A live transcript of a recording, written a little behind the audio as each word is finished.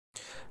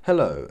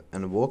Hello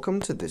and welcome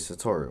to this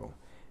tutorial.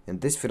 In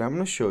this video I'm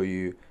going to show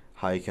you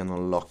how you can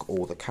unlock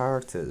all the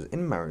characters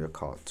in Mario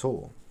Kart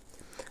Tour.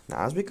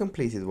 Now as we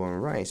completed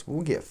one race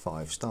we'll get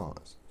 5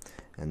 stars,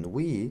 and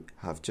we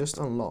have just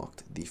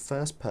unlocked the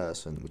first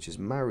person, which is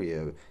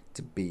Mario,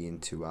 to be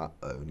into our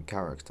own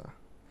character.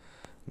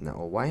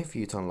 Now a way for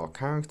you to unlock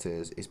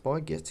characters is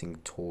by getting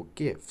tour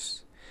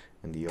gifts,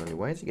 and the only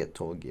way to get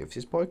tour gifts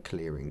is by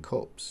clearing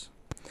cups.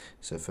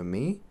 So for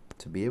me,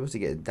 to be able to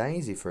get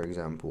Daisy, for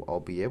example, I'll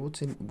be able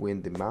to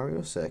win the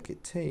Mario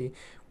Circuit T,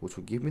 which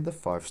will give me the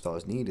 5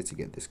 stars needed to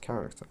get this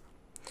character.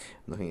 I'm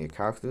looking at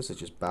characters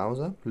such as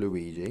Bowser,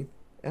 Luigi,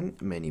 and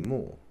many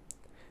more.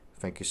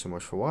 Thank you so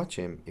much for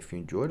watching. If you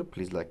enjoyed it,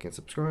 please like and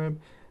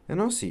subscribe,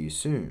 and I'll see you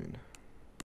soon.